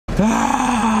We're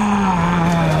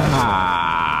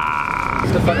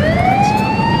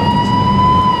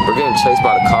getting chased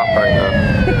by the cop right now.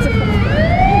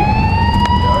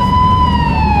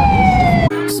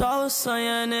 So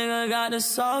young nigga got the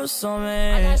sauce on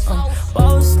me.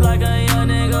 Boast like a young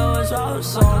nigga was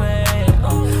sauce on me.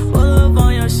 Pull up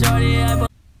on your shorty.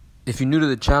 If you're new to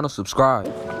the channel,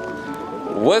 subscribe.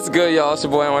 What's good, y'all? It's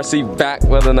your boy MRC back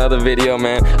with another video,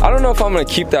 man. I don't know if I'm gonna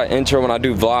keep that intro when I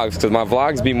do vlogs, because my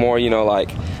vlogs be more, you know,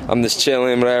 like I'm just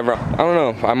chilling, whatever. I don't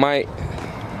know. I might,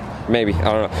 maybe,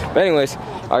 I don't know. But anyways,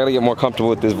 I gotta get more comfortable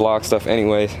with this vlog stuff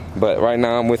anyways. But right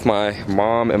now I'm with my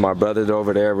mom and my brother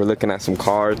over there. We're looking at some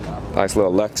cars. Nice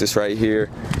little Lexus right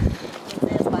here.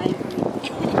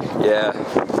 Yeah.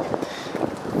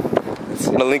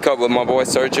 I'm gonna link up with my boy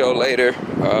Sergio later,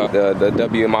 the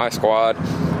WMI squad.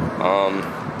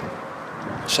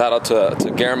 Shout out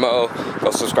to Guillermo.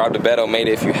 Go subscribe to MRCMADEIT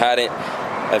if you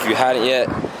hadn't yet.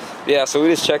 Yeah, so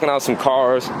we're just checking out some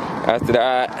cars. After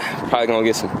that, probably gonna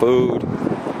get some food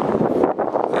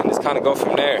and just kind of go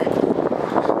from there.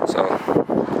 So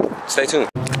stay tuned.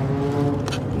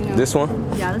 This one?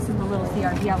 Yeah, this is the little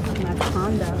CRV. I was looking at the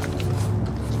Honda.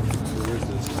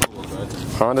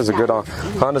 Hondas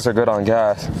are good on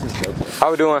gas. How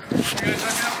we doing?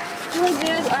 Doing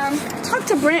good. Talked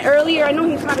to Brent earlier. I know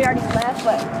he probably already left,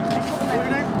 but I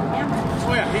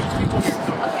told him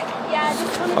okay. Yeah,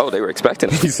 just Oh, they were expecting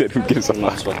it. He said, "Who gives a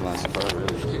fuck?"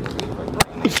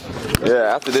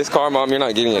 Yeah, after this car, Mom, you're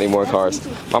not getting any more cars.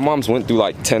 My mom's went through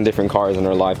like 10 different cars in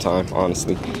her lifetime,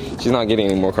 honestly. She's not getting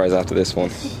any more cars after this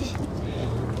one.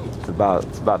 It's about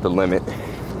the limit. the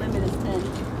limit is 10.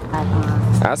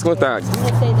 Ask what that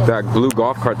blue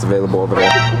golf cart's available over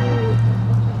there.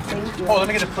 Oh, let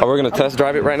me get a Oh, we're gonna test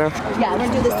drive it right now? Yeah, we're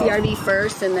gonna do the CRV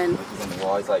first, and then.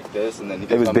 Well, he's like this, and then he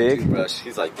It was big?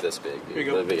 He's like this big. Here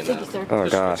you go. Big Thank you, sir. Oh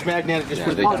god. It's magnetic. Just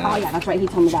put it Oh, yeah, that's right. He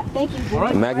told me that. Thank you. All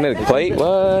right. Magnetic plate?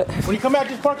 What? When you come back,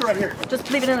 just park it right here. Just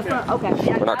leave it in the front. Okay.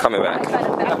 Yeah, We're not coming back.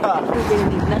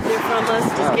 Nothing from us.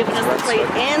 Just giving us the plate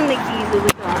and the keys to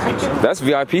the car. That's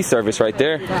VIP service right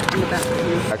there.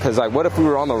 Cause like, what if we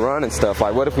were on the run and stuff?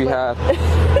 Like, what if we had,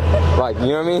 like, you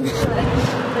know what I mean?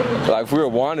 Like, if we were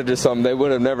wanted or something, they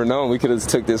would have never known. We could have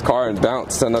took this car and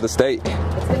bounced to another state.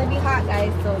 It's gonna be hot,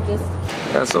 guys. So just.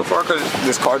 Yeah, so far, cause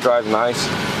this car drives nice.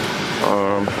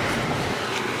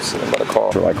 Sitting by the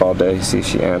call for like all day. See if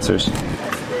she answers. She's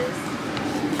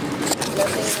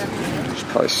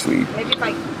probably asleep. Maybe if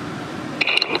I.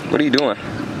 What are you doing?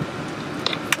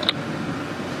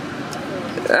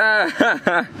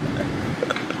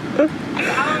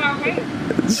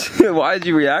 Why did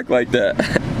you react like that?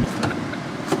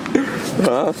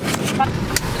 Huh?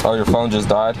 Oh, your phone just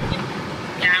died?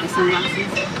 Yeah.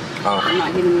 I'm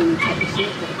not giving you any type of shit.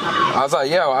 I was like,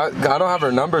 yeah, I don't have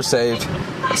her number saved.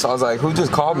 So I was like, who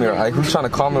just called me? Or like, who's trying to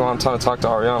call me while I'm trying to talk to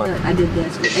Ariana? I did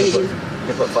this. You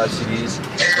can put 5 CDs.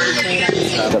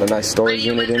 Got a nice storage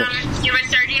unit in it. You with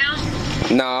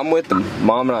Sergio? Nah, I'm with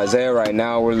Mom and Isaiah right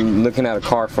now. We're looking at a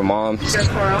car for Mom. Just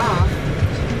for off.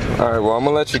 Alright, well, I'm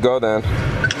gonna let you go then.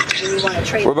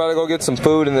 We're about to go get some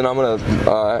food, and then I'm gonna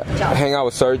hang out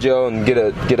with Sergio and get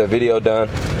a video done.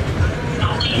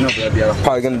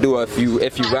 Probably gonna do if you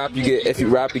rap you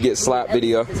get slap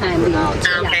video. Okay. I'm gonna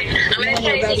try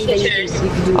to take pictures.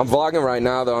 I'm vlogging right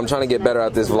now though. I'm trying to get better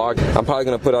at this vlog. I'm probably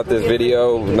gonna put out this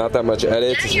video, not that much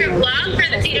edits. Yeah, your vlog for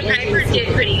the Peter Piper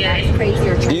did pretty good.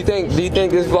 Do you think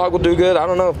this vlog will do good? I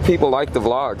don't know if people like the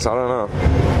vlogs. I don't know.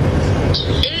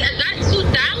 It got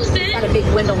 2,000. Got a big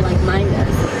window like mine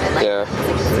does. Yeah.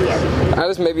 I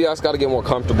just gotta get more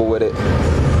comfortable with it.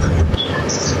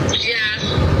 Yeah.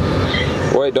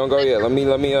 Wait, don't go yet. Let me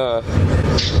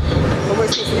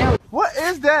What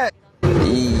is that? Dude,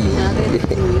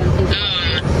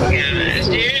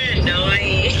 no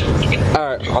way.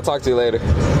 Alright, I'll talk to you later.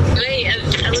 Wait,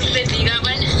 Elizabeth, you got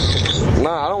one?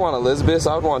 Nah, I don't want Elizabeth's.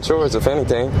 I would want yours, if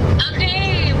anything.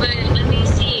 Okay, but let me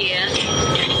see.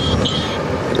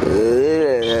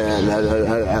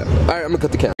 Alright, I'm gonna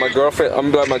cut the camera.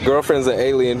 My girlfriend's an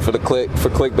alien for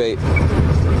clickbait.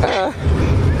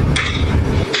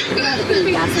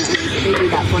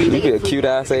 You get a cute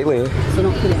ass alien. So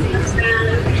don't put it in.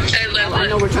 I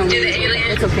know we're trying to do the alien.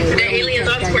 It's okay. The alien's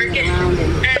all twerking.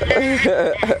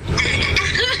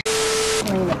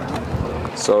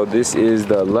 So this is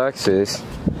the Lexus.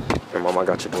 Hey, Mom, I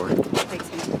got your door.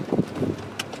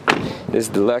 This is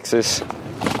the Lexus.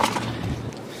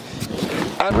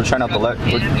 We're trying out the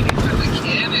Lexus.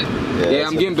 Yeah,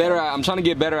 I'm getting better at. I'm trying to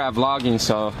get better at vlogging.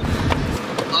 So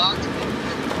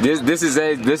this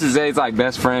is Zayd's like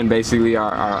best friend, basically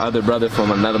our other brother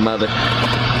from another mother.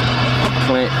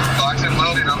 Clint. Locked and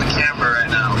loaded on the camera right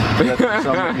now. You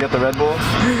got the Red Bull?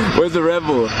 Where's the Red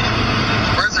Bull?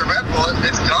 Where's the Red Bull?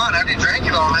 It's gone. Have you drank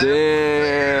it all, man?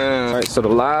 Damn. All right, so the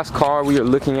last car we are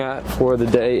looking at for the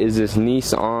day is this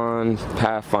Nissan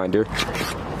Pathfinder.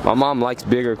 My mom likes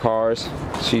bigger cars.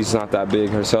 She's not that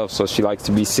big herself, so she likes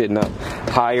to be sitting up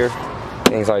higher,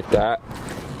 things like that.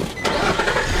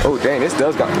 Oh, dang, this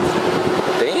does got...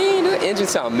 Dang, the engine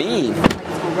sound mean.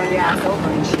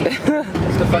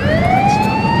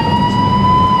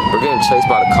 We're getting chased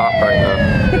by the cop right now.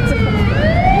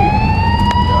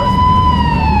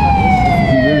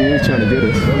 He really is trying to get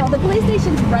us. No, the police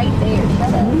station's right there.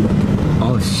 Shut up.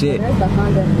 Oh, shit. There's the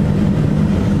Honda.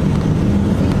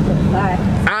 Bye.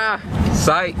 Ah,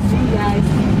 sight. See you guys.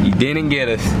 You didn't get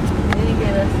us. Didn't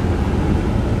get us.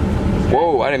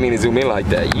 Whoa, I didn't mean to zoom in like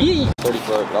that. Yee. 30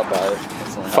 foot, I'll buy it.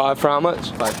 5 for how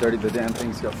much? 530. The damn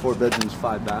thing's got 4 bedrooms,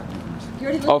 5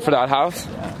 bathrooms. Oh, for that house?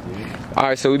 All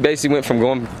right, so we basically went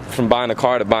from buying a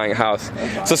car to buying a house.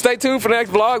 So stay tuned for the next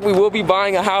vlog. We will be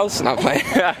buying a house. Not playing.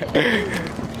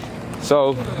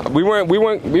 So we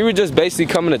were just basically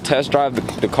coming to test drive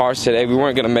the cars today. We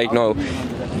weren't gonna make no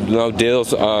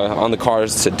deals on the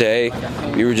cars today.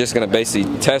 We were just gonna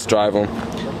basically test drive them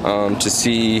to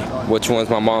see which ones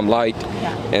my mom liked,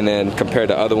 and then compare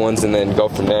to other ones, and then go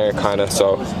from there, kind of.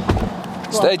 So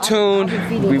stay tuned.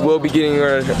 We will be getting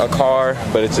her a car,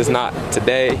 but it's just not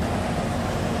today.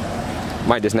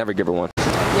 Might just never give her one.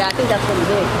 Yeah, I think that's what he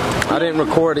did. I didn't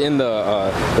record in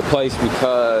the place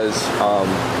because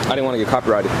I didn't want to get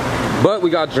copyrighted. But we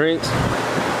got drinks.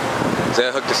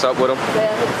 Zed hooked us up with them.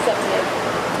 Yeah, hooked us up today.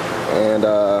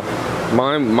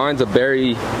 And mine's a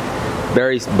berry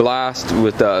blast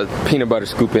with a peanut butter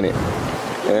scoop in it.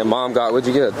 And mom got, what'd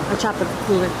you get? A tropical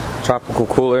cooler. Tropical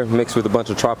cooler mixed with a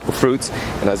bunch of tropical fruits.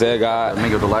 And Isaiah got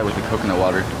Mango Delight with the coconut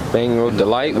water. Mango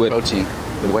Delight with protein.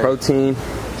 Protein.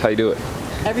 That's how you do it.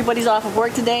 Everybody's off of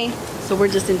work today, so we're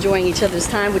just enjoying each other's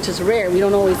time, which is rare. We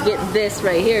don't always get this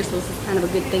right here, so this is kind of a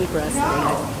good thing for us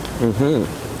today.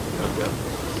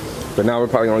 But now we're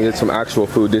probably gonna get some actual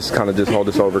food. This kind of just hold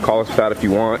us over. Call us fat if you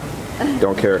want.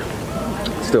 Don't care.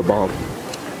 Still bomb.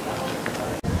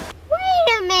 Wait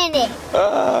a minute.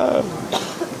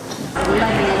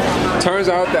 Turns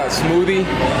out that smoothie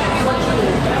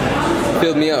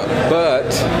filled me up, but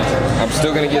I'm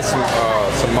still gonna get some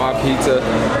mod pizza.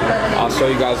 I'll show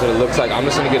you guys what it looks like. I'm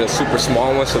just gonna get a super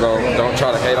small one, so don't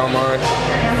try to hate on mine.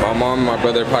 My mom and my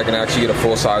brother probably can actually get a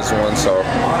full-size one, so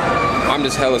I'm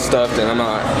just hella stuffed, and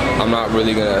I'm not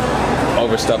really gonna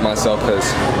overstuff myself, because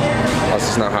that's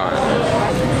just not how I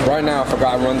am. Right now, if a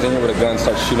guy runs in here with a gun and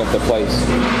starts shooting up the place,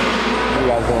 what are you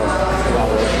guys doing?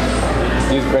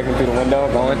 You just breaking through the window,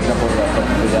 going?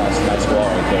 That's wall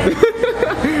right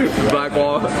there. Black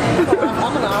wall. I'm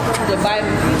gonna offer him to buy him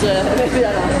pizza.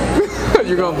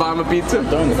 You're gonna buy him a pizza?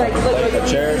 He's like, look, The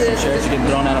chairs are getting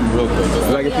thrown at him real quick.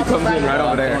 Like if he comes in right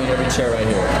over there. Every chair right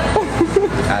here.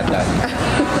 Add that.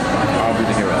 I'll be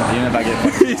the hero. Even if I get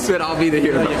He said I'll be the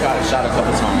hero. I get caught shot a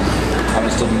couple times, I'm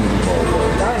still moving forward.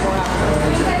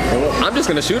 I'm just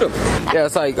gonna shoot him. Yeah,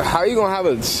 it's like, how are you gonna have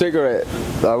a cigarette,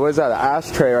 what is that, an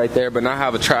ashtray right there, but not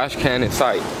have a trash can in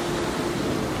sight?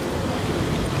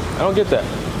 I don't get that.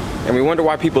 And we wonder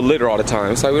why people litter all the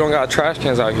time. It's like we don't got trash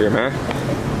cans out here, man.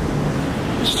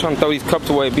 Just trying to throw these cups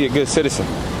away and be a good citizen.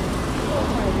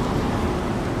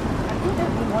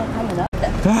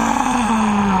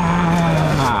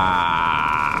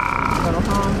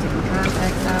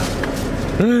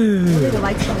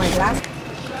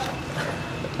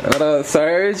 What up,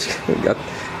 Serge?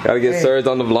 Gotta get Serge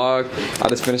on the vlog. I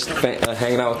just finished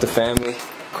hanging out with the family.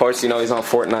 Of course, you know he's on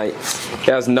Fortnite. He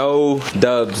has no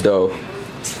dubs though,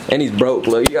 and he's broke.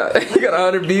 Look, he got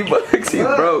 100 V-Bucks. He's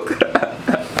broke.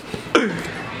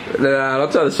 Nah,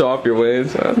 don't try to show off your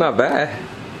wins. That's not bad.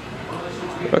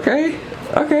 Okay,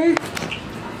 okay.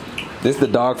 This is the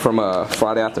dog from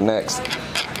Friday After Next.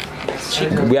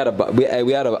 We had to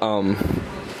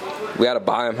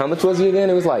buy him. How much was he again?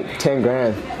 It was like 10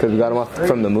 grand because we got him off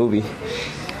from the movie.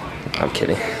 I'm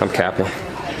kidding. I'm capping.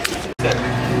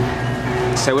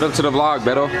 Say what up to the vlog,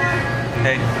 Beto.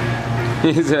 Hey.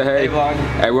 He said, hey. Hey, vlog.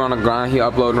 Hey, we're on the grind. He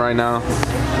uploading right now.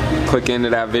 Click into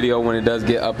that video when it does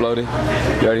get uploaded.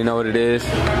 You already know what it is.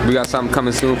 We got something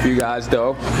coming soon for you guys,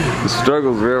 though. The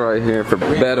struggle's real right here for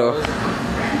Beto.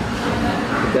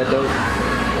 Beto.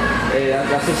 Hey,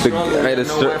 that's a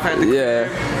struggle. Yeah.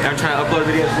 I'm trying to upload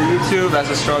videos for YouTube. That's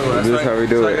a struggle. That's This is how we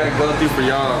do it. I gotta go through for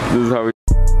y'all. This is how we